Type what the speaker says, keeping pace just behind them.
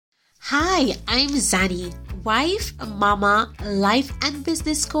Hi, I'm Zani, wife, mama, life and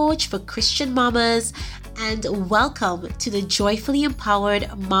business coach for Christian mamas, and welcome to the Joyfully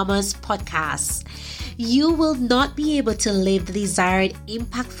Empowered Mamas podcast. You will not be able to live the desired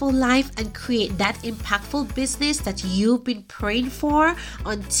impactful life and create that impactful business that you've been praying for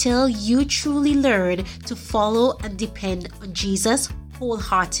until you truly learn to follow and depend on Jesus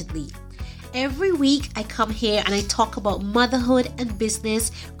wholeheartedly. Every week I come here and I talk about motherhood and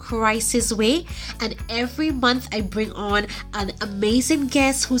business crisis way, and every month I bring on an amazing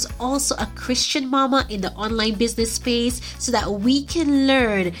guest who's also a Christian mama in the online business space so that we can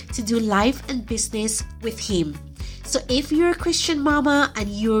learn to do life and business with him. So if you're a Christian mama and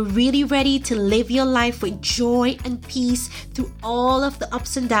you're really ready to live your life with joy and peace through all of the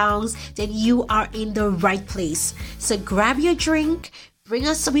ups and downs, then you are in the right place. So grab your drink, bring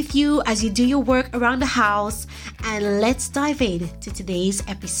us with you as you do your work around the house, and let's dive in to today's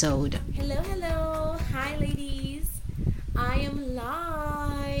episode. Hello. Hi, ladies. I am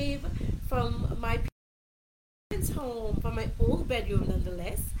live from my parents' home, from my old bedroom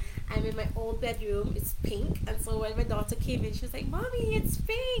nonetheless. I'm in my old bedroom. It's pink, and so when my daughter came in, she was like, "Mommy, it's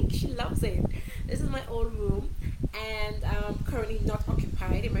pink." She loves it. This is my old room, and I'm currently not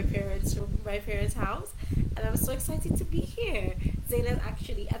occupied in my parents' room, my parents' house, and I'm so excited to be here. Zaina's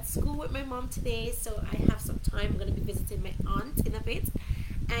actually at school with my mom today, so I have some time. I'm going to be visiting my aunt in a bit,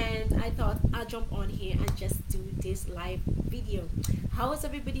 and I thought I'll jump on here and just do this live video. How is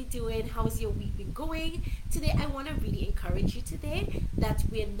everybody doing? How is your week been going? Today I want to really encourage you today that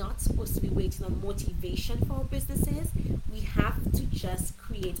we're not supposed to be waiting on motivation for our businesses. We have to just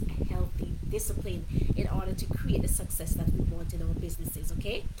create a healthy discipline in order to create the success that we want in our businesses,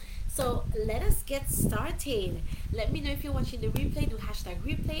 okay? So let us get started. Let me know if you're watching the replay, do hashtag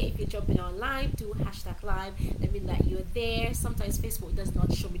replay. If you're jumping on live, do hashtag live. Let me know that you're there. Sometimes Facebook does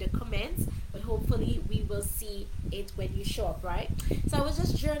not show me the comments, but hopefully we will see it when you show up, right? So I was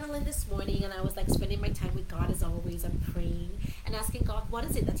just journaling this morning, and I was like spending my time with God as always, and praying and asking God, what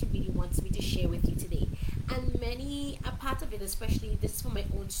is it that He really wants me to share with you today? And a part of it, especially this is for my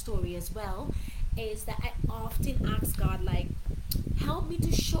own story as well, is that I often ask God, like, help me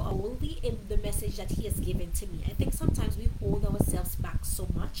to show boldly in the message that He has given to me. I think sometimes we hold ourselves back so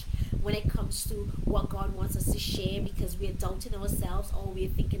much when it comes to what God wants us to share because we're doubting ourselves, or we're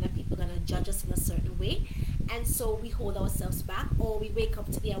thinking that people are going to judge us in a certain way. And so we hold ourselves back, or we wake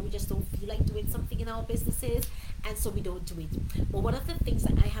up today and we just don't feel like doing something in our businesses, and so we don't do it. But one of the things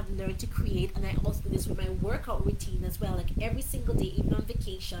that I have learned to create, and I also do this with my workout routine as well, like every single day, even on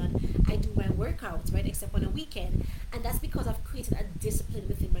vacation, I do my workouts, right, except on a weekend. And that's because I've created a discipline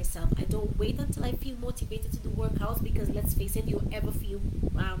within myself. I don't wait until I feel motivated to do workouts, because let's face it, you ever feel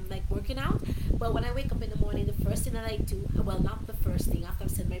like working out. But when I wake up in the morning, the first thing that I do, well, not the first thing, after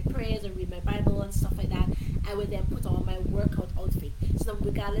I've said my prayers and read my Bible and stuff like that, I will then put on my workout outfit. So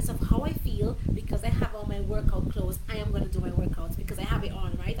regardless of how I feel, because I have all my workout clothes, I am going to do my workouts because I have it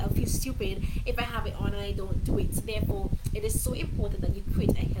on, right? I'll feel stupid if I have it on and I don't do it. So therefore, it is so important that you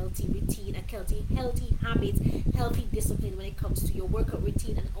create a healthy routine, a healthy habit, healthy discipline when it comes to your workout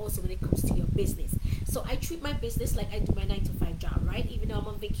routine, and also when it comes to your business. So I treat my business like I do my 9-to-5 job, right? Even though I'm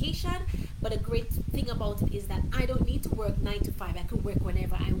on vacation, but a great thing about it is that I don't need to work 9-to-5. I can work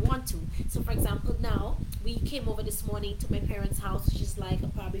whenever I want to. So for example, now we came over this morning to my parents' house, which is like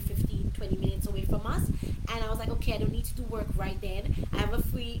probably 15-20 minutes away from us, and I was like, okay, I don't need to do work right then. I have a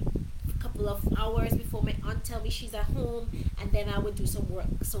free couple of hours before my aunt tell me she's at home, and then I would do some work.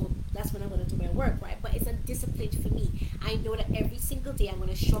 So that's when I'm going to do my work, right? But it's a discipline for me. I know that every single day I'm going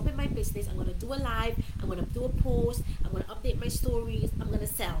to show up in my business, I'm going to do a live, I'm going to do a post, I'm going to update my stories, I'm going to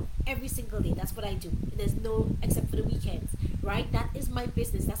sell every single day. That's what I do. There's no except for the weekends, right? That is my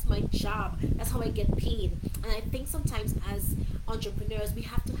business. That's my job. That's how I get paid. And I think sometimes as entrepreneurs, we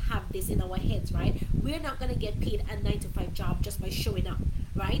have to have this in our heads, right? We're not going to get paid a 9-to-5 job just by showing up,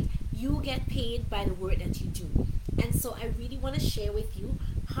 right? You get paid by the work that you do. And so I really want to share with you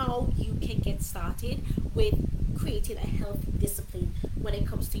how you can get started with creating a healthy discipline when it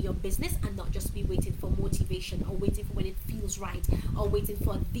comes to your business, and not just be waiting for motivation, or waiting for when it feels right, or waiting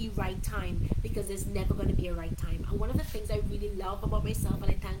for the right time, because there's never going to be a right time. And one of the things I really love about myself, and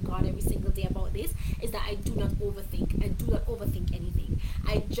I thank God every single day about this, is that I do not overthink. I do not overthink anything.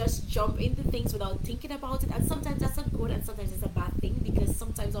 I just jump into things without thinking about it, and sometimes that's a good and sometimes it's a bad thing, because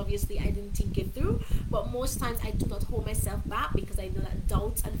sometimes obviously I didn't think it through, but most times I do not hold myself back, because I know that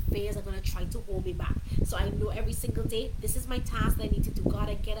doubts and fears are going to try to hold me back. So I know every single day, this is my task that I need to do. God,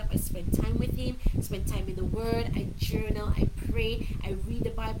 I get up, I spend time with Him, spend time in the Word, I journal, I pray, I read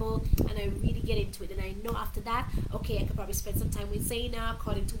the Bible, and I really get into it. And I know after that, okay, I could probably spend some time with Zaina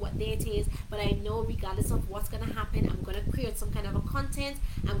according to what day it is, but I know regardless of what's going to happen, I'm going to create some kind of a content,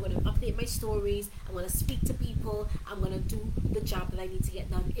 I'm going to update my stories, I'm going to speak to people, I'm going to do the job that I need to get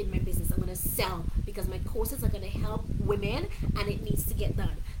done in my business. I'm going to sell because my courses are going to help women and it needs to get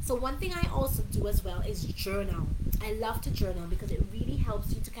done. So one thing I also do as well is journal. I love to journal because it really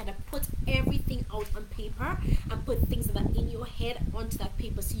helps you to kind of put everything out on paper and put things that are in your head onto that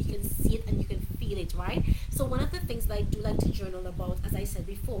paper so you can see it and you can feel it, right? So one of the things that I do like to journal about, as I said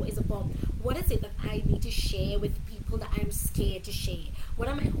before, is about what is it that I need to share with people that I'm scared to share. What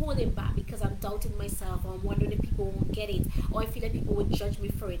am I holding back because I'm doubting myself, or I'm wondering if people won't get it, or I feel like people would judge me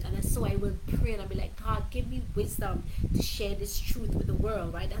for it. And so I will pray and I'll be like, God, give me wisdom to share this truth with the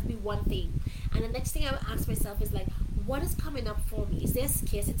world, right? That'd be one thing. And the next thing I will ask myself is like, what is coming up for me? Is there a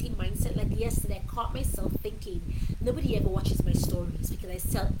scarcity mindset? Like yesterday, I caught myself thinking, nobody ever watches my stories because I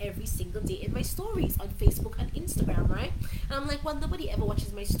sell every single day in my stories on Facebook and Instagram, right? And I'm like, well, nobody ever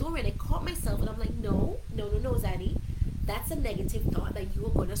watches my story. And I caught myself and I'm like, no, Zanny. That's a negative thought that you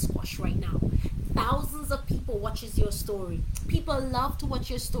are going to squash right now. Thousands of people watches your story. People love to watch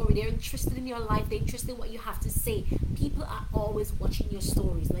your story. They're interested in your life. They're interested in what you have to say. People are always watching your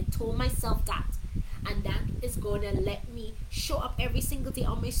stories. And I told myself that. And that is going to let me show up every single day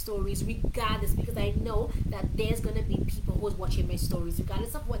on my stories regardless, because I know that there's going to be people who's watching my stories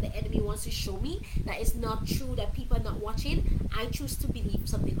regardless of what the enemy wants to show me that it's not true, that people are not watching. I choose to believe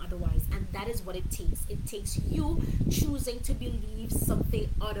something otherwise, and that is what it takes. It takes you choosing to believe something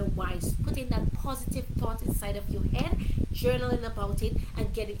otherwise, putting that positive thought inside of your head, journaling about it,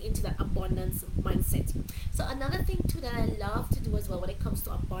 and getting into that abundance mindset. So another thing too that I love to do as well when it comes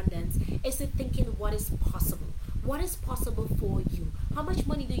to abundance is to thinking what is possible. What is possible for you? How much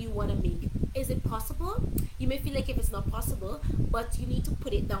money do you want to make? Is it possible? You may feel like if it's not possible, but you need to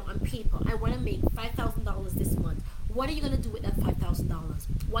put it down on paper. I want to make $5,000 this month. What are you going to do with that $5,000?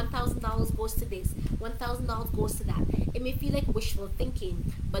 $1,000 goes to this. $1,000 goes to that. It may feel like wishful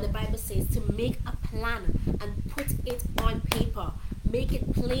thinking, but the Bible says to make a plan and put it on paper. Make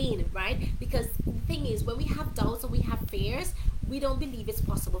it plain, right? Because the thing is, when we have doubts and we have fears, we don't believe it's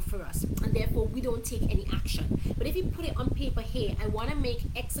possible for us, and therefore we don't take any action. But if you put it on paper, hey, I want to make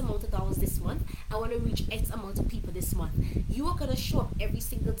X amount of dollars this month, I want to reach X amount of people this month, you are going to show up every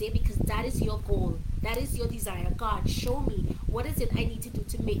single day because that is your goal, that is your desire. God, show me what is it I need to do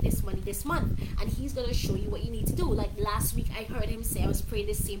to make this money this month, and He's going to show you what you need to do. Like last week I heard Him say, I was praying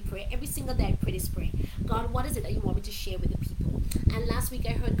the same prayer every single day. I pray this prayer, God, what is it that you want me to share with the people? And last week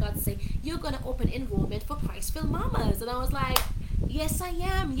I heard God say, you're going to open enrollment for Christ-filled mamas. And I was like, yes, I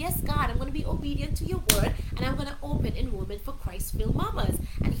am. Yes, God, I'm going to be obedient to your word, and I'm going to open enrollment for Christ-filled mamas.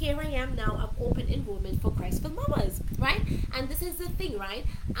 And here I am now. I've opened enrollment for Christ-filled mamas, right? And this is the thing, right?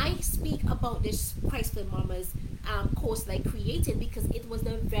 I speak about this Christ-filled mamas course that I created because it was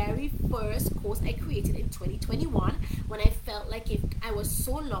the very first course I created in 2021 when I felt like if I was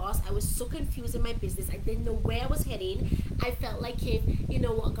so lost, I was so confused in my business, I didn't know where I was heading. I felt like if, you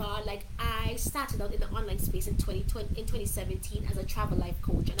know what, God, like I started out in the online space in 2017 as a travel life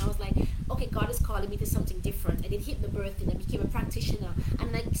coach, and I was like, okay, God is calling me to something different. I did hypnobirthing, I became a practitioner,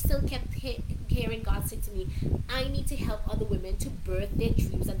 and I still kept hearing God say to me, I need to help other women to birth their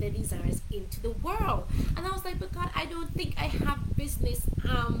dreams and their desires into the world. And I was like, but God, I don't think I have business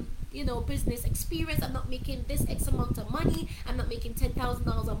business experience. I'm not making this X amount of money. I'm not making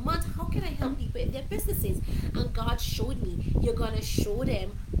 $10,000 a month. How can I help people in their businesses? And God showed me, you're going to show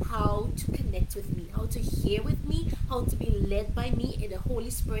them how to connect with me, how to hear with me, how to be led by me in the Holy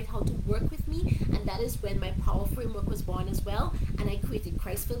Spirit, how to work with me. And that is when my power framework was born as well. And I created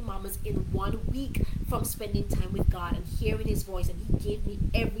Christ-filled Mamas in 1 week from spending time with God and hearing His voice. And He gave me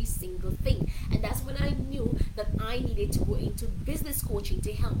every single thing. And that's when I knew that I needed to go into business coaching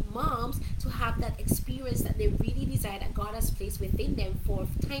to help moms to have that experience that they really desire, that God has placed within them, for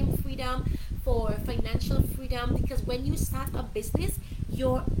time freedom, for financial freedom. Because when you start a business,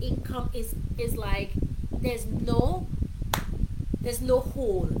 your income is like there's no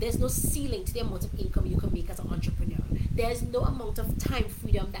hole, there's no ceiling to the amount of income you can make as an entrepreneur. There's no amount of time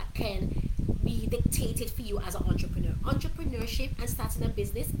freedom that can be be dictated for you as an entrepreneur. Entrepreneurship and starting a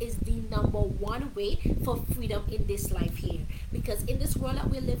business is the number one way for freedom in this life here. Because in this world that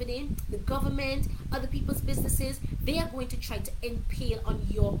we're living in, the government, other people's businesses, they are going to try to impale on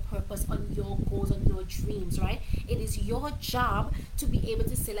your purpose, on your goals, on your dreams, right? It is your job to be able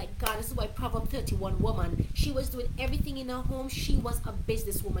to say, like, God, this is why Proverb 31 woman, she was doing everything in her home. She was a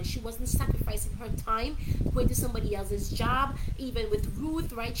businesswoman. She wasn't sacrificing her time going to somebody else's job. Even with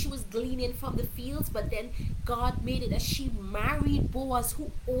Ruth, right? She was gleaning from the fields, but then God made it that she married Boaz,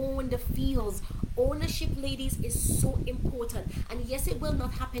 who owned the fields. Ownership, ladies, is so important. And yes, it will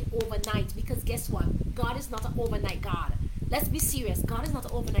not happen overnight, because guess what? God is not an overnight God. Let's be serious. God is not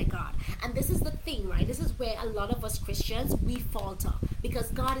an overnight God. And this is the thing, right? This is where a lot of us Christians, we falter, because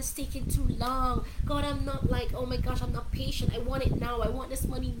God is taking too long. God, I'm not like, oh my gosh, I'm not patient. I want it now. I want this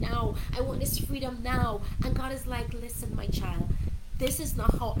money now. I want this freedom now. And God is like, listen, my child, this is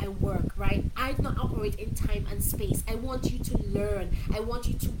not how I work, right? I do not operate in time and space. I want you to learn. I want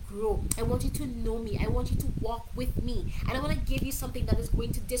you to grow. I want you to know me. I want you to walk with me. And I want to give you something that is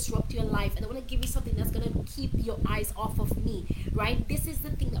going to disrupt your life. And I want to give you something that's going to keep your eyes off of me, right? This is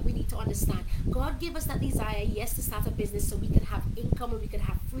the thing that we need to understand. God gave us that desire, yes, to start a business so we can have income, and we can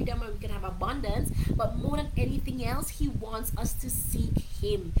have freedom, and we can have abundance. But more than anything else, He wants us to seek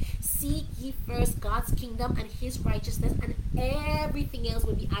Him. Seek ye first God's kingdom and His righteousness, and everything else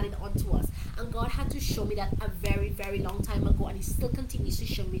will be added onto us. And God had to show me that a very, very long time ago, and He still continues to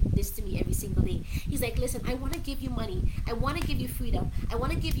show me this to me every single day. He's like, listen, I want to give you money. I want to give you freedom. I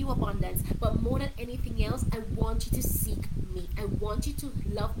want to give you abundance. But more than anything else, I want you to seek me. I want you to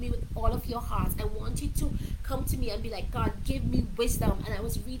love me with all of your heart. I want you to come to me and be like, God, give me wisdom. And I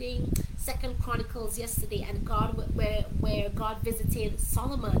was reading Second Chronicles yesterday, and God, where God visited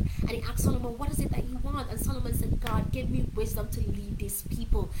Solomon, and He asked Solomon, what is it that you want? And Solomon said, God, give me wisdom to lead these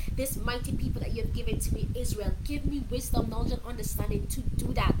people, this mighty people that you have given to me, Israel. Give me wisdom, knowledge, and understanding to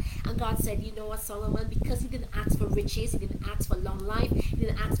do that. And God said, you know what, Solomon, because you didn't ask for riches, you didn't ask for long life, you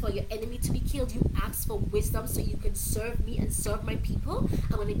didn't ask for your enemy to be killed, you asked for wisdom so you can serve me and serve my people.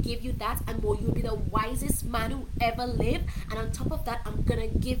 I'm going to give you that, and more, you'll be the wisest man who ever lived. And on top of that, I'm going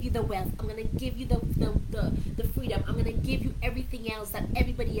to give you the wealth. I'm going to give you the freedom. I'm going to give you everything else that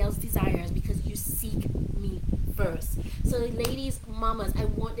everybody else desires, because you seek me first. So ladies, mamas, I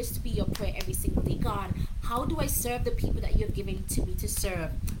want this to be your prayer every single day. God, how do I serve the people that you have given to me to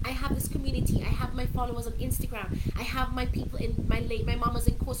serve? I have this community. I have my followers on Instagram. I have my people in my mamas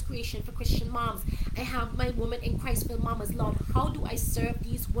in Course Creation for Christian moms. I have my women in Christville mamas. Lord, how do I serve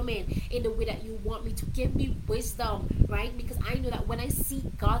these women in the way that you want me to? Give me wisdom, right? Because I know that when I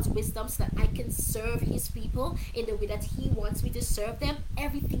seek God's wisdom so that I can serve His people in the way that He wants me to serve them,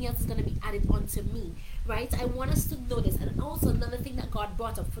 everything else is going to be added onto me, right? I want us to know this. And also another thing that God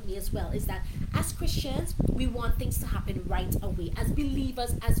brought up for me as well is that as Christians, we want things to happen right away. As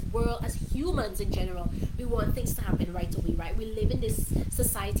believers, as world, as humans in general, we want things to happen right away, right? We live in this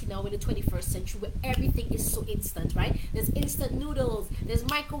society now in the 21st century where everything is so instant, right? There's instant noodles, there's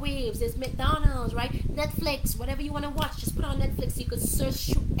microwaves, there's McDonald's, right? Netflix, whatever you want to watch, just put on Netflix. You can search,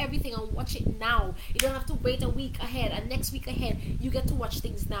 shoot everything and watch it now. You don't have to wait a week ahead and next week ahead. You get to watch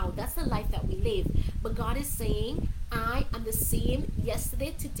things now. That's the life that we live. But God is saying, I am the same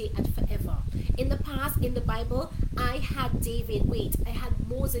yesterday, today, and forever. In the past, in the Bible, I had David wait. I had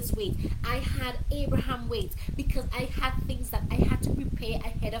Moses wait. I had Abraham wait, because I had things that I had to prepare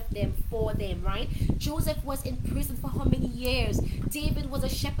ahead of them for them, right? Joseph was in prison for how many years? David was a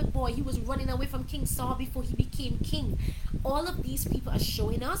shepherd boy. He was running away from King Saul before he became king. All of these people are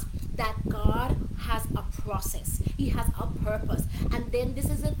showing us that God has a process. He has a purpose. And then this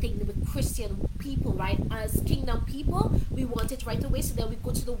is the thing with Christian people, right? As kingdom people, we want it right away, so then we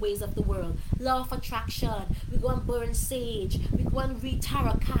go to the ways of the world. Law of attraction. We go and burn sage. We go and read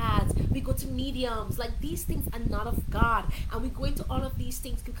tarot cards. We go to mediums. Like, these things are not of God. And we go into all of these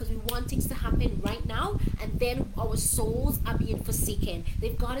things because we want things to happen right now, and then our souls are being forsaken.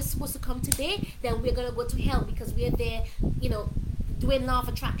 If God is supposed to come today, then we're going to go to hell because we're there, doing law of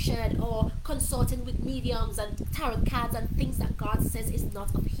attraction or consulting with mediums and tarot cards and things that God says is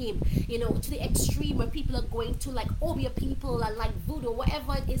not of Him, to the extreme where people are going to like Obia people and like voodoo,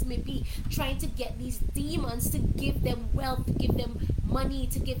 whatever it is may be, trying to get these demons to give them wealth, to give them money,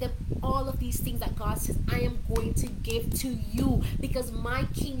 to give them all of these things that God says, I am going to give to you, because my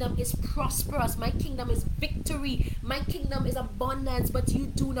kingdom is prosperous, my kingdom is victory, my kingdom is abundance. But you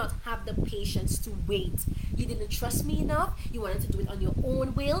do not have the patience to wait. You didn't trust me enough. You wanted to do it on your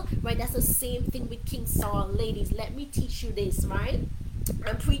own will, right? That's the same thing with King Saul. Ladies, let me teach you this, right?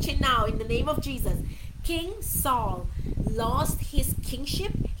 I'm preaching now in the name of Jesus. King Saul lost his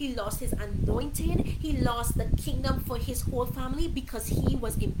kingship, He lost his anointing. He lost the kingdom for his whole family because he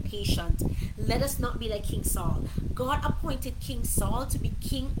was impatient. Let us not be like King Saul. God appointed King Saul to be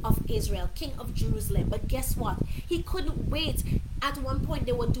king of Israel, king of Jerusalem. But guess what? He couldn't wait. At one point,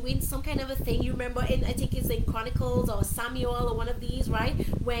 they were doing some kind of a thing. You remember, I think it's in Chronicles or Samuel or one of these, right?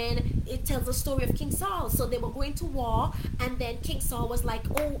 When it tells the story of King Saul. So they were going to war, and then King Saul was like,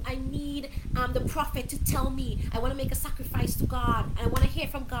 oh, I need the prophet to tell me. I want to make a sacrifice to God. I want to hear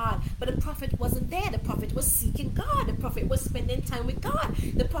from God. But the prophet wasn't there. The prophet was seeking God. The prophet was spending time with God.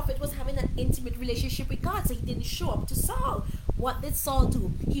 The prophet was having an intimate relationship with God, so he didn't show up to Saul. What did Saul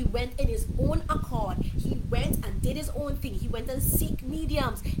do? He went in his own accord. He went and did his own thing. He went and seek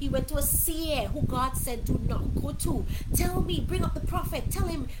mediums. He went to a seer who God said, do not go to. Tell me, bring up the prophet. Tell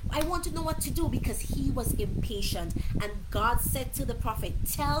him, I want to know what to do, because he was impatient. And God said to the prophet,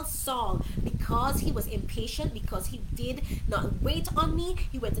 tell Saul, because he was impatient, because he did not wait on me,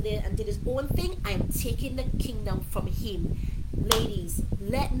 he went there and did his own thing, I am taking the kingdom from him. Ladies,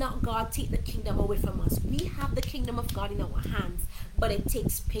 let not God take the kingdom away from us. We have the kingdom of God in our hands, but it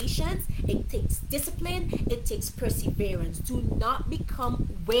takes patience, it takes discipline, it takes perseverance. Do not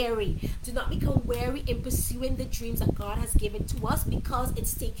become weary. Do not become weary in pursuing the dreams that God has given to us because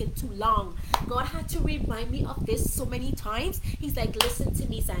it's taken too long. God had to remind me of this so many times. He's like, listen to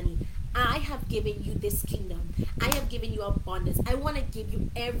me, Zanny. I have given you this kingdom. I have given you abundance. I want to give you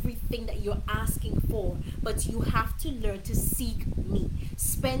everything that you're asking for, but you have to learn to seek me.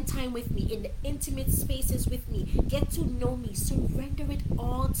 Spend time with me in the intimate spaces with me. Get to know me. Surrender it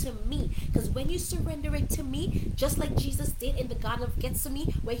all to me. Because when you surrender it to me, just like Jesus did in the Garden of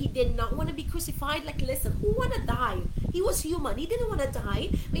Gethsemane, where he did not want to be crucified, like, listen, who want to die? He was human. He didn't want to die.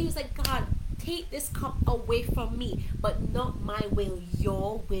 But he was like, God, take this cup away from me, but not my will,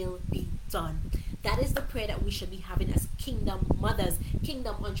 your will be done. That is the prayer that we should be having as kingdom mothers,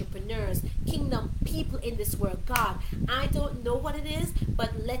 kingdom entrepreneurs, kingdom people in this world. God, I don't know what it is,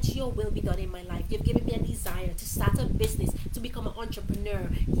 but let your will be done in my life. You've given me a desire to start a business, to become an entrepreneur.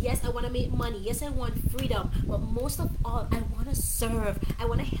 Yes, I want to make money. Yes, I want freedom. But most of all, I want to serve. I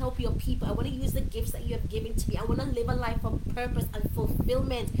want to help your people. I want to use the gifts that you have given to me. I want to live a life of purpose and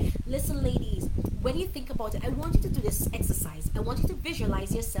fulfillment. Listen, ladies, when you think about it, I want you to do this exercise. I want you to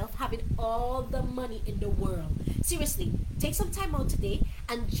visualize yourself having all the money in the world. Seriously, take some time out today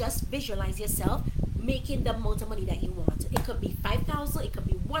and just visualize yourself making the amount of money that you want. It could be 5,000, it could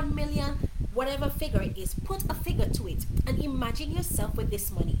be 1 million, whatever figure it is. Put a figure to it and imagine yourself with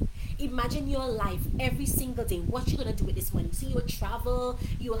this money. Imagine your life every single day. What you're going to do with this money. So you will travel,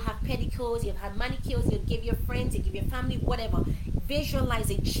 you will have pedicures, you'll have manicures, you'll give your friends, you'll give your family, whatever. Visualize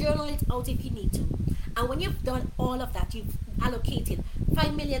it, journal it out if you need to. And when you've done all of that, you've allocated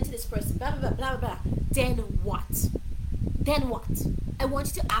 5 million to this person, blah, blah, blah, blah, blah. Then what? Then what? I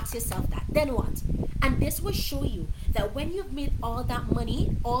want you to ask yourself that. Then what? And this will show you that when you've made all that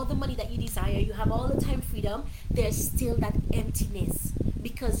money, all the money that you desire, you have all the time freedom, there's still that emptiness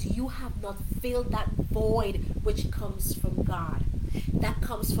because you have not filled that void which comes from God. That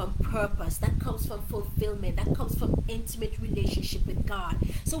comes from purpose, that comes from fulfillment, that comes from intimate relationship with God.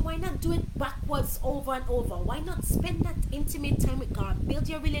 So why not do it backwards over and over? Why not spend that intimate time with God? Build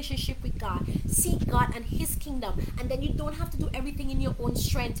your relationship with God. Seek God and his kingdom. And then you don't have to do everything in your own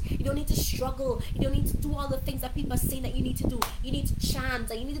strength. You don't need to struggle. You don't need to do all the things that people are saying that you need to do. You need to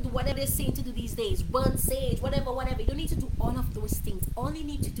chant and you need to do whatever they're saying to do these days. Burn sage, whatever. You don't need to do all of those things. All you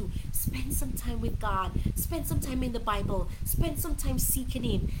need to do, spend some time with God. Spend some time in the Bible. Spend some time seeking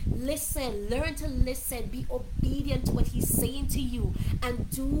him. Listen, learn to listen, be obedient to what he's saying to you, and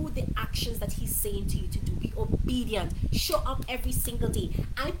do the actions that he's saying to you to do. Be obedient. Show up every single day.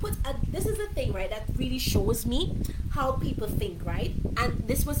 This is the thing, right, that really shows me how people think, right? And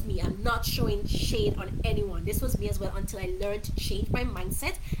this was me. I'm not showing shade on anyone. This was me as well until I learned to change my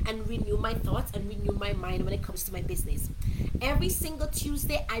mindset and renew my thoughts and renew my mind when it comes to my business. Every single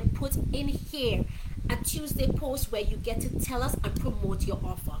Tuesday I put in here a Tuesday post where you get to tell us and promote your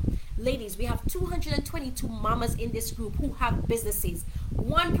offer. Ladies, we have 222 mamas in this group who have businesses.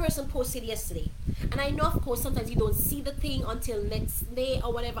 One person posted yesterday. And I know, of course, sometimes you don't see the thing until next day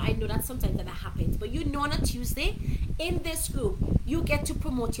or whatever. I know that sometimes that happens. But you know on a Tuesday, in this group, you get to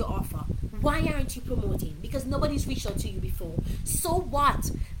promote your offer. Why aren't you promoting? Because nobody's reached out to you before. So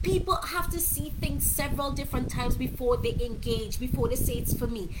what? People have to see things several different times before they engage, before they say it's for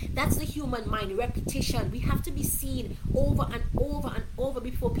me. That's the human mind, repetition. We have to be seen over and over and over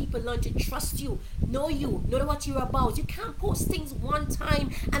before people learn to trust you, know what you're about. You can't post things one time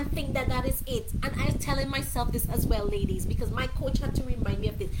and think that that is it. And I'm telling myself this as well, ladies, because my coach had to remind me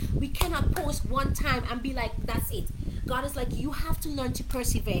of this. We cannot post one time and be like, that's it. God is like, you have to learn to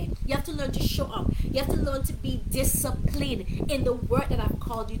persevere. You have to learn to show up. You have to learn to be disciplined in the work that I've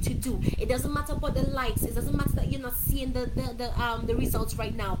called you to do. It doesn't matter about the likes. It doesn't matter that you're not seeing the results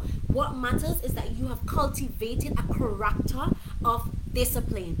right now. What matters is that you have cultivated a character of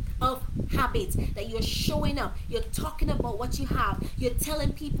discipline, of habits, that you're showing up, you're talking about what you have, you're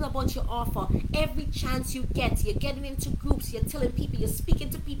telling people about your offer. Every chance you get, you're getting into groups, you're telling people, you're speaking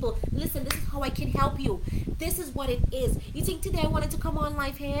to people, listen, this is how I can help you. This is what it is. You think today I wanted to come on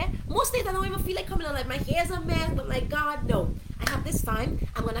live here? Most days I don't even feel like coming on live. My hair's a mess, but my God, no. I have this time,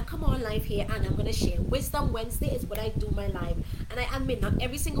 I'm going to come on live here and I'm going to share. Wisdom Wednesday is what I do my live. And I admit, not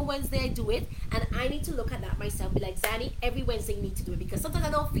every single Wednesday I do it. And I need to look at that myself. Be like, Zanny, every Wednesday you need to do it. Because sometimes I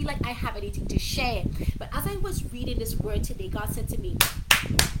don't feel like I have anything to share. But as I was reading this word today, God said to me,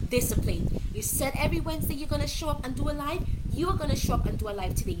 discipline. You said every Wednesday you're going to show up and do a live. You are going to show up and do a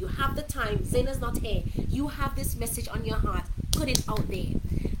live today. You have the time. Zaina's not here. You have this message on your heart. Put it out there.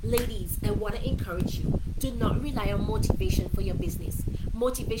 Ladies, I want to encourage you. Do not rely on motivation for your business.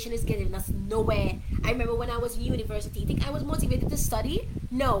 Motivation is getting us nowhere. I remember when I was in university, you think I was motivated to study?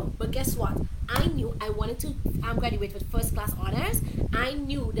 No, but guess what? I knew I wanted to graduate with first class honors. I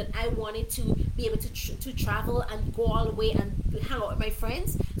knew that I wanted to be able to travel and go all the way and hang out with my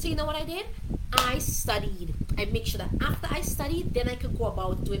friends. So you know what I did? I studied. I make sure that after I studied, then I could go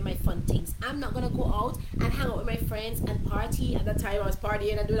about doing my fun things. I'm not going to go out and hang out with my friends and party. At that time I was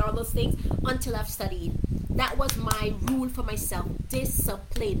partying and doing all those things until I've studied. That was my rule for myself.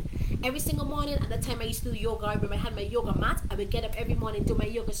 Discipline. Every single morning, at the time I used to do yoga, I remember I had my yoga mat. I would get up every morning, do my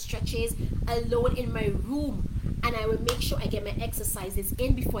yoga stretches alone in my room. And I would make sure I get my exercises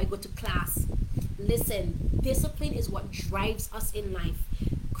in before I go to class. Listen, discipline is what drives us in life.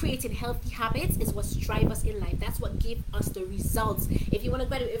 Creating healthy habits is what drives us in life. That's what gives us the results. If you want to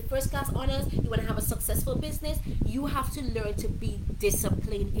graduate with first class honors, you want to have a successful business, you have to learn to be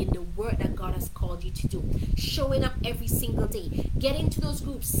disciplined in the work that God has called you to do. Showing up every single day. Get into those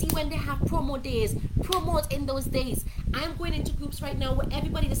groups. See when they have promo days. Promote in those days. I am going into groups right now where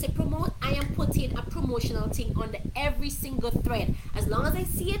everybody that say promote, I am putting a promotional thing on every single thread. As long as I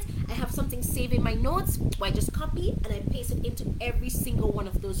see it, I have something saved in my notes, or I just copy and I paste it into every single one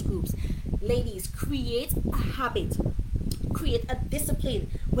of those groups. Ladies, create a habit. Create a discipline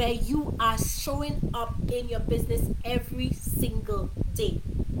where you are showing up in your business every single day.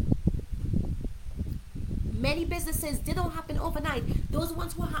 Many businesses, they don't happen overnight. Those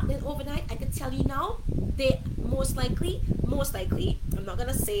ones who are happening overnight, I can tell you now, they most likely, I'm not going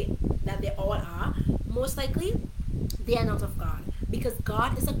to say that they all are, most likely, they are not of God. Because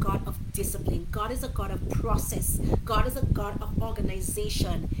God is a God of discipline. God is a God of process. God is a God of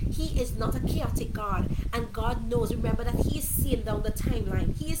organization. He is not a chaotic God. And God knows, remember that He is seeing down the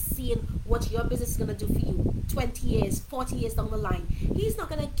timeline. He is seeing what your business is going to do for you 20 years, 40 years down the line. He's not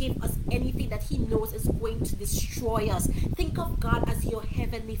going to give us anything that He knows is going to destroy us. Think of God as your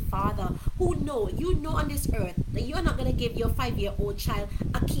heavenly Father who you know on this earth that you're not going to give your 5-year-old child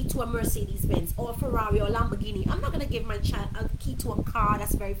a key to a Mercedes-Benz or a Ferrari or a Lamborghini. I'm not going to give my child a key to a car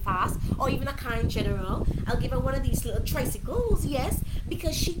that's very fast or even a car in general. I'll give her one of these little tricycles, yes,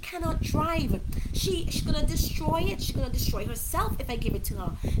 because she cannot drive. She's going to destroy it. She's going to destroy herself if I give it to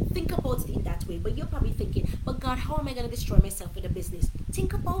her. Think about it in that way. But you're probably thinking, but God, how am I going to destroy myself with a business?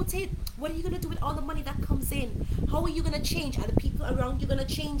 Think about it. What are you going to do with all the money that comes in? How are you going to change? Are the people around you going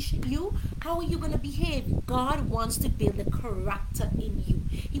to change you? How are you going to behave? God wants to build a character in you.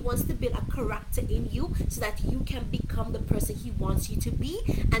 He wants to build a character in you so that you can become the person He wants you to be,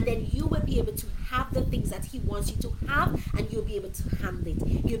 and then you will be able to have the things that He wants you to have, and you'll be able to handle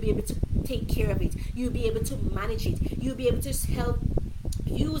it. You'll be able to take care of it. You'll be able to manage it. You'll be able to help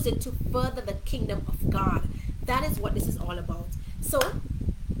use it to further the kingdom of God. That is what this is all about. So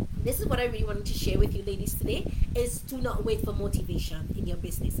this is what I really wanted to share with you, ladies, today, is do not wait for motivation in your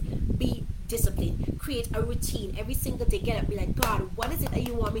business. Be disciplined. Create a routine every single day. Get up, be like, God, what is it that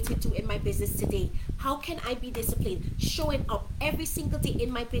you want me to do in my business today? How can I be disciplined? Showing up every single day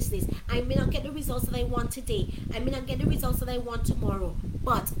in my business. I may not get the results that I want today. I may not get the results that I want tomorrow.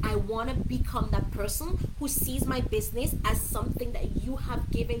 But I want to become that person who sees my business as something that you have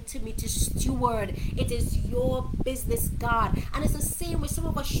given to me to steward. It is your business, God. And it's the same with some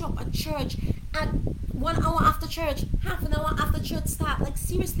of us show up at church and 1 hour after church, half an hour after church start. Like,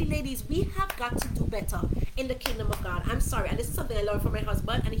 seriously, ladies, we have got to do better in the kingdom of God. I'm sorry, and this is something I learned from my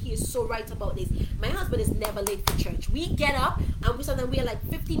husband, and he is so right about this. My husband is never late for church. We get up and we are like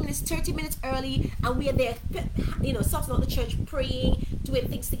 15 minutes, 30 minutes early, and we are there, sorting out the church, praying, doing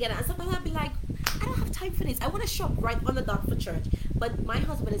things together. And sometimes I'll be like, I don't have time for this. I want to show up right on the dot for church. but my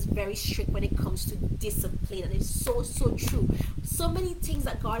husband is very strict when it comes to discipline, and it's so true. So many things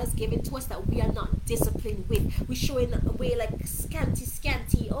that God has given to us that we are not disciplined with. We show in a way like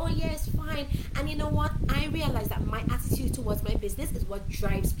scanty. Oh yes, fine. And you know what? I realize that my attitude towards my business is what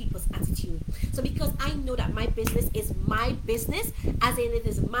drives people's attitude. So because I know that my business is my business, as in it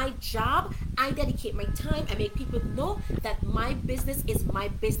is my job, I dedicate my time. I make people know that my business is my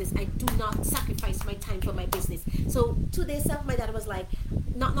business. I do not sacrifice my time for my business. So 2 days after, my dad was like,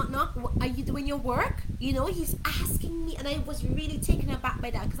 knock, are you doing your work? You know, he's asking me, and I was really taken aback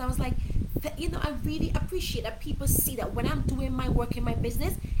by that, because I was like, you know, I really appreciate that people see that when I'm doing my work in my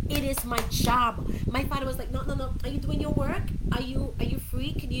business, it is my job. My father was like, no, are you doing your work? Are you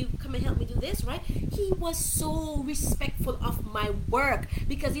free? Can you come and help me do this, right? He was so respectful of my work,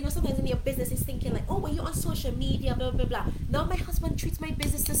 because you know, sometimes in your business he's thinking like, oh, well, you're on social media, blah blah blah. Now my husband treats my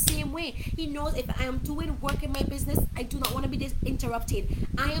business the same way. He knows if I am doing work in my business, I do not want to be interrupted.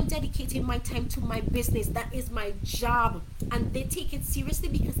 I am dedicating my time to my business. That is my job, and they take it seriously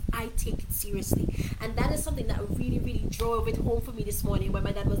because I take it seriously. And that is something that really drove it home for me this morning, when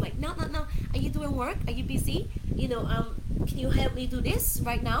my dad was like, no, are you doing work? Are you busy? You know, can you help me do this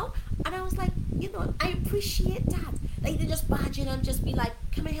right now? And I was like, you know, I appreciate that. Like, they just barge in and just be like,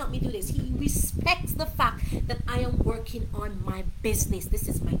 come and help me do this. He respects the fact that I am working on my business. This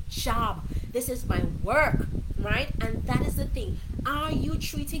is my job. This is my work, right? And that is the thing. Are you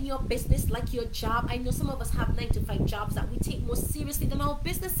treating your business like your job? I know some of us have 9-to-5 jobs that we take more seriously than our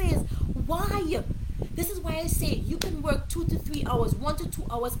businesses. Why? This is why I say you can work 2 to 3 hours, 1 to 2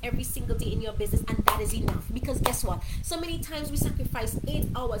 hours every single day in your business, and that is enough. Because guess what? So many times we sacrifice 8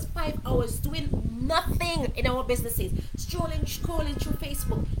 hours, 5 hours doing nothing in our businesses. Scrolling through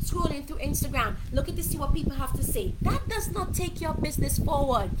Facebook, scrolling through Instagram, looking to see what people have to say. That does not take your business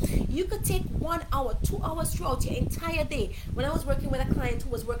forward. You could take 1 hour, 2 hours throughout your entire day. When I was working with a client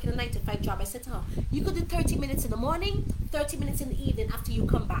who was working a 9-to-5 job, I said to her, you could do 30 minutes in the morning, 30 minutes in the evening after you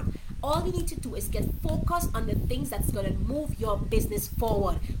come back. All you need to do is get focused on the things that's going to move your business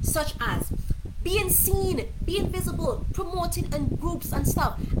forward, such as being seen, being visible, promoting in groups and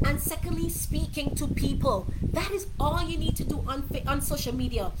stuff, and secondly, speaking to people. That is all you need to do on social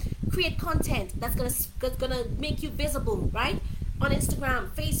media. Create content that's gonna make you visible, right? On Instagram,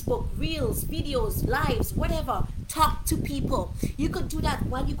 Facebook, Reels, videos, lives, whatever. Talk to people. You could do that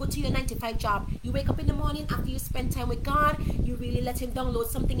while you go to your 9-to-5 job. You wake up in the morning after you spend time with God. You really let Him download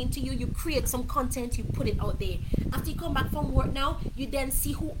something into you. You create some content. You put it out there. After you come back from work now, you then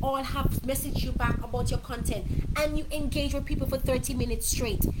see who all have messaged you back about your content. And you engage with people for 30 minutes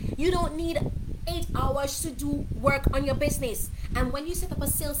straight. You don't need 8 hours to do work on your business. And when you set up a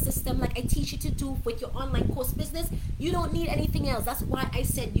sales system like I teach you to do with your online course business, you don't need anything else. That's why I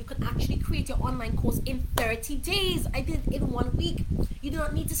said you can actually create your online course in 30 days. I did it in 1 week. You do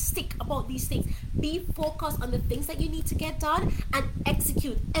not need to stick about these things. Be focused on the things that you need to get done and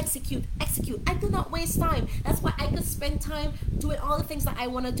execute. I do not waste time. That's why I could spend time doing all the things that I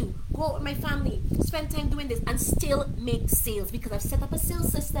want to do. Go out with my family, spend time doing this, and still make sales, because I've set up a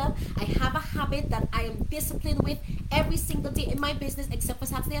sales system. I have a habit that I am disciplined with. Every single day in my business, except for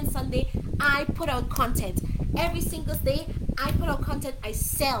Saturday and Sunday, I put out content. Every single day, I put out content. I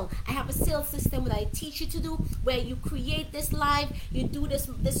sell. I have a sales system that I teach you to do, where you create this live, you do this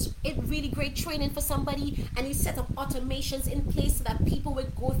really great training for somebody, and you set up automations in place so that people will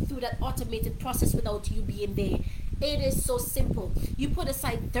go through that automated process without you being there. It is so simple. You put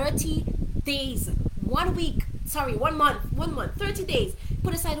aside 30 days, 1 week, 1 month, 30 days.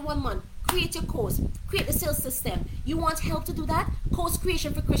 Put aside 1 month. Create your course, create the sales system. You want help to do that? Course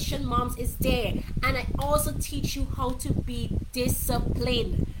Creation for Christian Moms is there. And I also teach you how to be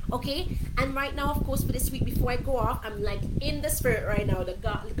disciplined. Okay? And right now, of course, for this week, before I go off, I'm like in the spirit right now.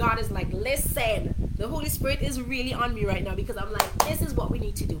 God is like, listen. The Holy Spirit is really on me right now, because I'm like, this is what we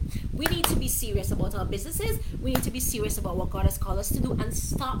need to do. We need to be serious about our businesses. We need to be serious about what God has called us to do, and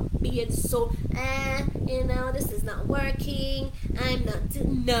stop being so, this is not working.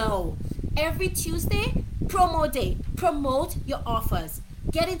 No. Every Tuesday, promo day. Promote your offers.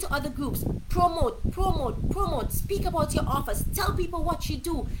 Get into other groups. Promote. Speak about your offers. Tell people what you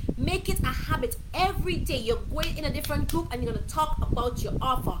do. Make it a habit. Every day you're going in a different group and you're going to talk about your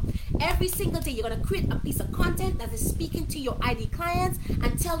offer. Every single day you're going to create a piece of content that is speaking to your ID clients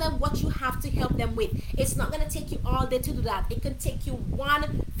and tell them what you have to help them with. It's not going to take you all day to do that. It can take you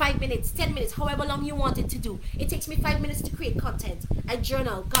 5 minutes, 10 minutes, however long you want it to do. It takes me 5 minutes to create content. I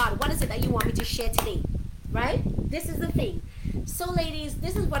journal. God, what is it that you want me to share today? Right? This is the thing. So ladies,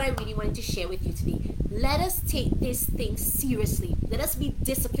 this is what I really wanted to share with you today. Let us take this thing seriously. Let us be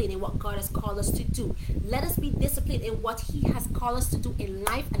disciplined in what God has called us to do. Let us be disciplined in what He has called us to do in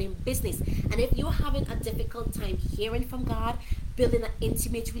life and in business. And if you're having a difficult time hearing from God, building an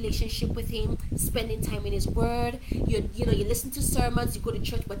intimate relationship with Him, spending time in His Word, you listen to sermons, you go to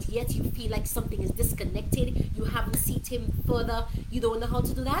church, but yet you feel like something is disconnected, you haven't seen Him further, you don't know how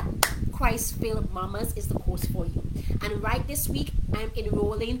to do that, Christ-Filled Mamas is the course for you. And right this week, I'm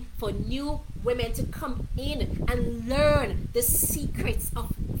enrolling for new women to come in and learn the secrets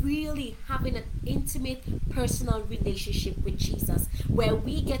of really having an intimate personal relationship with Jesus, where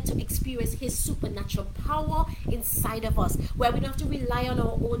we get to experience His supernatural power inside of us, where we don't have to rely on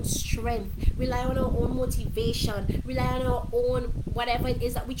our own strength, rely on our own motivation, rely on our own whatever it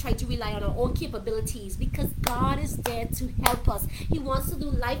is that we try to rely on our own capabilities, because God is there to help us. He wants to do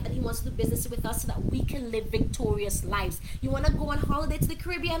life and He wants to do business with us so that we can live victorious lives. You want to go on holiday to the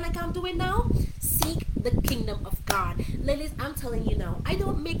Caribbean like I'm doing now? Seek the kingdom of God. Ladies, I'm telling you now, I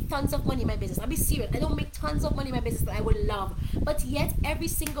don't make tons of money in my business. I'll be serious. I don't make tons of money in my business that I would love. But yet, every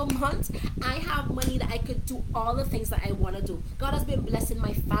single month, I have money that I could do all the things that I want to do. God has been blessing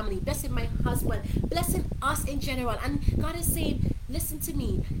my family, blessing my husband, blessing us in general. And God is saying, listen to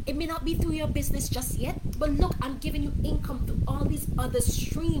me. It may not be through your business just yet, but look, I'm giving you income through all these other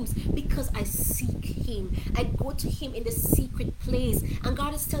streams because I seek Him. I go to Him in the secret place. And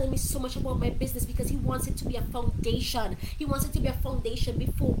God is telling me so much about my business because He wants it to be a foundation. He wants it to be a foundation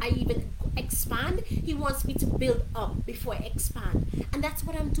before I even expand. He wants me to build up before I expand. And that's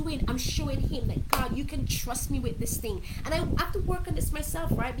what I'm doing. I'm showing Him that, God, you can trust me with this thing. And I have to work on this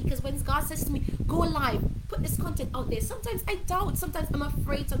myself, right? Because when God says to me, go live, put this content out there, sometimes I doubt, sometimes I'm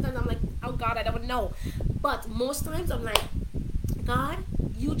afraid, sometimes I'm like, oh God, I don't know. But most times I'm like, God,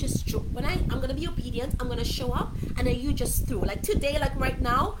 you just when I'm gonna be obedient, I'm gonna show up, and then you just through. Like today, like right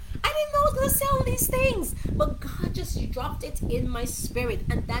now, I didn't know I was gonna sell these things, but God just dropped it in my spirit.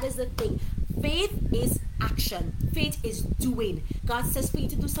 And that is the thing. Faith is action. Faith is doing. God says for you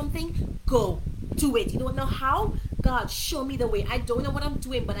to do something, go do it. You don't know how? God, show me the way. I don't know what I'm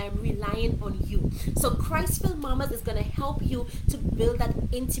doing, but I'm relying on you. So Christ-Filled Mamas is going to help you to build that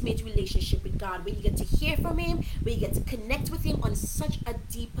intimate relationship with God, where you get to hear from Him, where you get to connect with Him on such a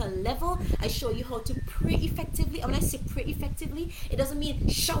deeper level. I show you how to pray effectively. And when I say pray effectively, it doesn't mean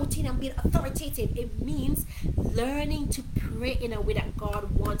shouting and being authoritative. It means learning to pray in a way that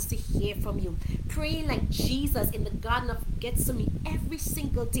God wants to hear from you. Praying like Jesus in the Garden of Gethsemane every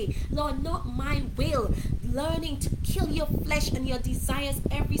single day. Lord, not my will. Learning to kill your flesh and your desires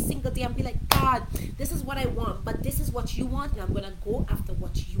every single day and be like, God, this is what I want, but this is what you want, and I'm going to go after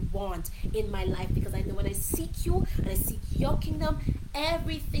what you want in my life, because I know when I seek you and I seek your kingdom,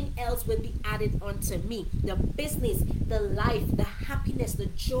 everything else will be added onto me. The business, the life, the happiness, the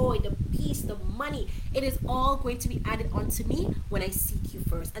joy, the peace, the money, it is all going to be added onto me when I seek you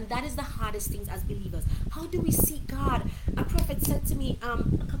first. And that is the hardest things as believers. How do we seek God? A prophet said to me a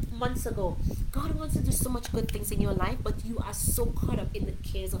couple months ago, God wants to do so much good things in your life, but you are so caught up in the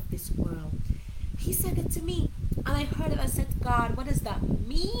cares of this world. He said it to me, and I heard it. I said, God, what does that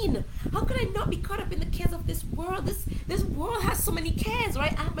mean? How could I not be caught up in the cares of this world? This world has so many cares,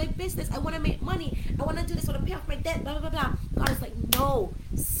 right? I have my business. I want to make money. I want to do this. I want to pay off my debt, blah, blah, blah, blah. God is like, no,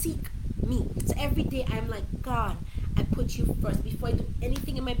 seek me. So every day I'm like, God, I put you first. Before I do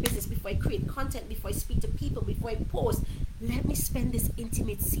anything in my business, before I create content, before I speak to people, before I post, let me spend this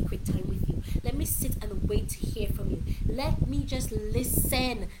intimate secret time with you. Let me sit and wait to hear from you. Let me just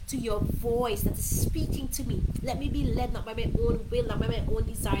listen to your voice that is speaking to me. Let me be led not by my own will, not by my own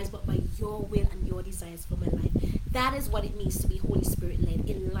desires, but by your will and your desires for my life. That is what it means to be Holy Spirit led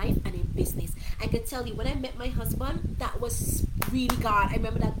in life and in business. I can tell you, when I met my husband, that was really God. I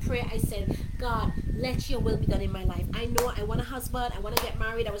remember that prayer. I said, God, let your will be done in my life. I know I want a husband. I want to get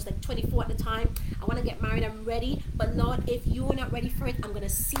married. I was like 24 at the time. I want to get married. I'm ready. But Lord, if you're not ready for it, I'm going to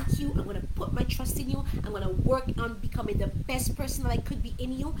seek you. I'm going to put my trust in you. I'm going to work on becoming the best person that I could be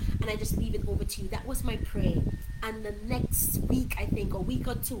in you. And I just leave it over to you. That was my prayer. And the next week, I think, a week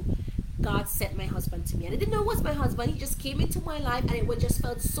or two, God sent my husband to me. And I didn't know it was my husband. He just came into my life, and it just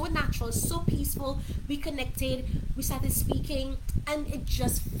felt so natural, so peaceful. We connected. We started speaking, and it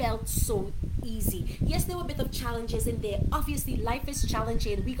just felt so easy. Yes, there were a bit of challenges in there. Obviously, life is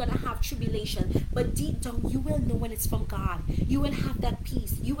challenging. We're going to have tribulation. But deep down, you will know when it's from God. You will have that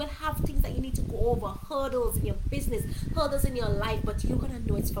peace. You will have things that you need to go over, hurdles in your business, hurdles in your life. But you're going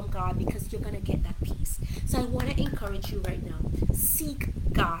to know it's from God, because you're going to get that peace. So I want to encourage you right now.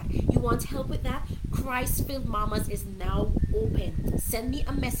 Seek God. You want help with that? Christ-Filled Mamas is now open. Send me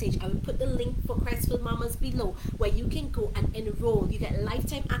a message. I will put the link for Christ-Filled Mamas below where you can go and enroll. You get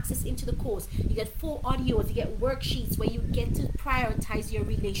lifetime access into the course. You get 4 audios. You get worksheets where you get to prioritize your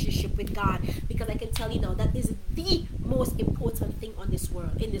relationship with God. Because I can tell you now, that is the most important thing in this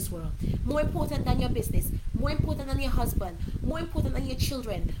world. More important than your business. More important than your husband. More important than your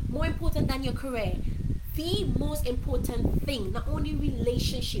children. More important than your career. The most important thing, not only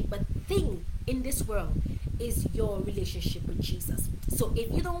relationship, but thing in this world is your relationship with Jesus. So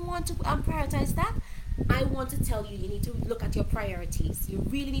if you don't want to prioritize that, I want to tell you, you need to look at your priorities. You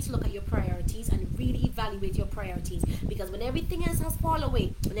really need to look at your priorities and really evaluate your priorities. Because when everything else has fallen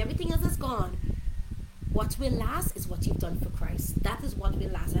away, when everything else is gone, what will last is what you've done for Christ. That is what will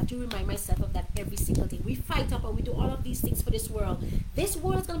last. I have to remind myself of that every single day. We fight up and we do all of these things for this world. This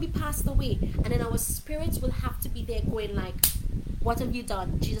world is going to be passed away. And then our spirits will have to be there going like, what have you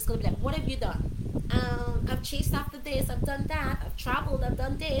done? Jesus is going to be like, what have you done? I've chased after this. I've done that. I've traveled. I've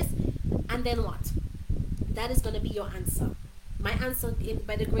done this. And then what? That is going to be your answer. My answer,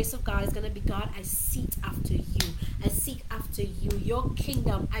 by the grace of God, is going to be, God, I seek after you. I seek after you, your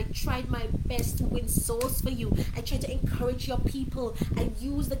kingdom. I tried my best to win souls for you. I tried to encourage your people. I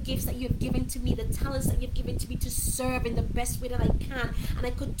use the gifts that you've given to me, the talents that you've given to me to serve in the best way that I can. And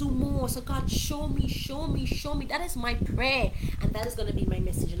I could do more. So God, show me, show me, show me. That is my prayer. And that is going to be my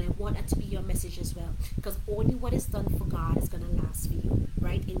message. And I want that to be your message as well. Because only what is done for God is going to last for you,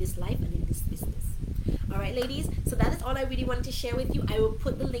 right? In this life and in this business. All right, ladies, so that is all I really wanted to share with you. I will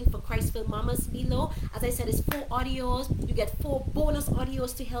put the link for Christ-Filled Mamas below. As I said, it's 4 audios. You get 4 bonus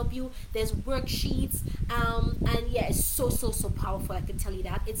audios to help you. There's worksheets, and yeah, it's so powerful. I can tell you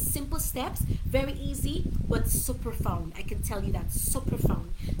that. It's simple steps, very easy, but so profound. I can tell you that, so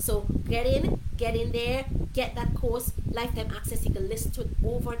profound. So get in there, get that course, lifetime access. You can listen to it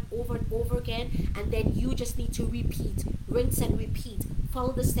over and over and over again, and then you just need to repeat, rinse and repeat.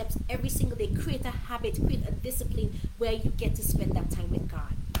 Follow the steps every single day. Create a habit, create a discipline where you get to spend that time with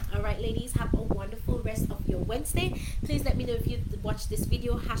God. All right, ladies, have a wonderful rest of your Wednesday. Please let me know if you watched this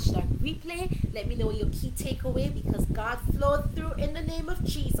video, #replay. Let me know your key takeaway, because God flowed through in the name of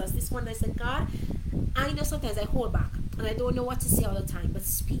Jesus. This one, I said, God, I know sometimes I hold back and I don't know what to say all the time, but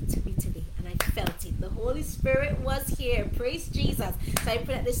speak to me today. And I felt it. The Holy Spirit was here. Praise Jesus. So I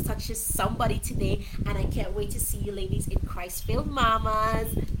pray that this touches somebody today, and I can't wait to see you ladies in Christ-Filled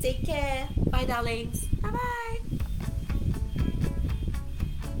Mamas. Take care. Bye, darlings. Bye-bye.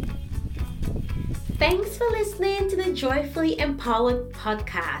 Thanks for listening to the Joyfully Empowered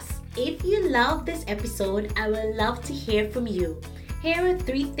podcast. If you love this episode, I would love to hear from you. Here are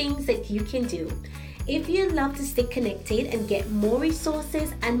 3 things that you can do. If you love to stay connected and get more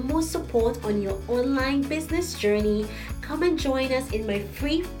resources and more support on your online business journey, come and join us in my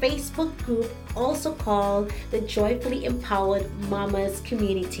free Facebook group, also called the Joyfully Empowered Mamas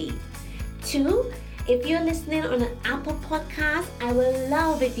Community. 2, if you're listening on an Apple podcast, I would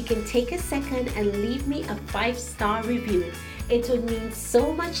love if you can take a second and leave me a 5-star review. It would mean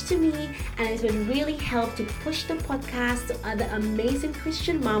so much to me, and it would really help to push the podcast to other amazing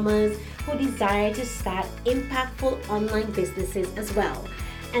Christian mamas who desire to start impactful online businesses as well.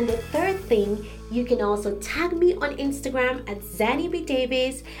 And the 3rd thing, you can also tag me on Instagram at Zanny B.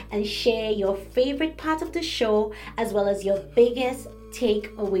 Davis and share your favorite part of the show as well as your biggest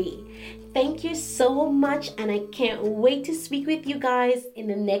takeaway. Thank you so much, and I can't wait to speak with you guys in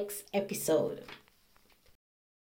the next episode.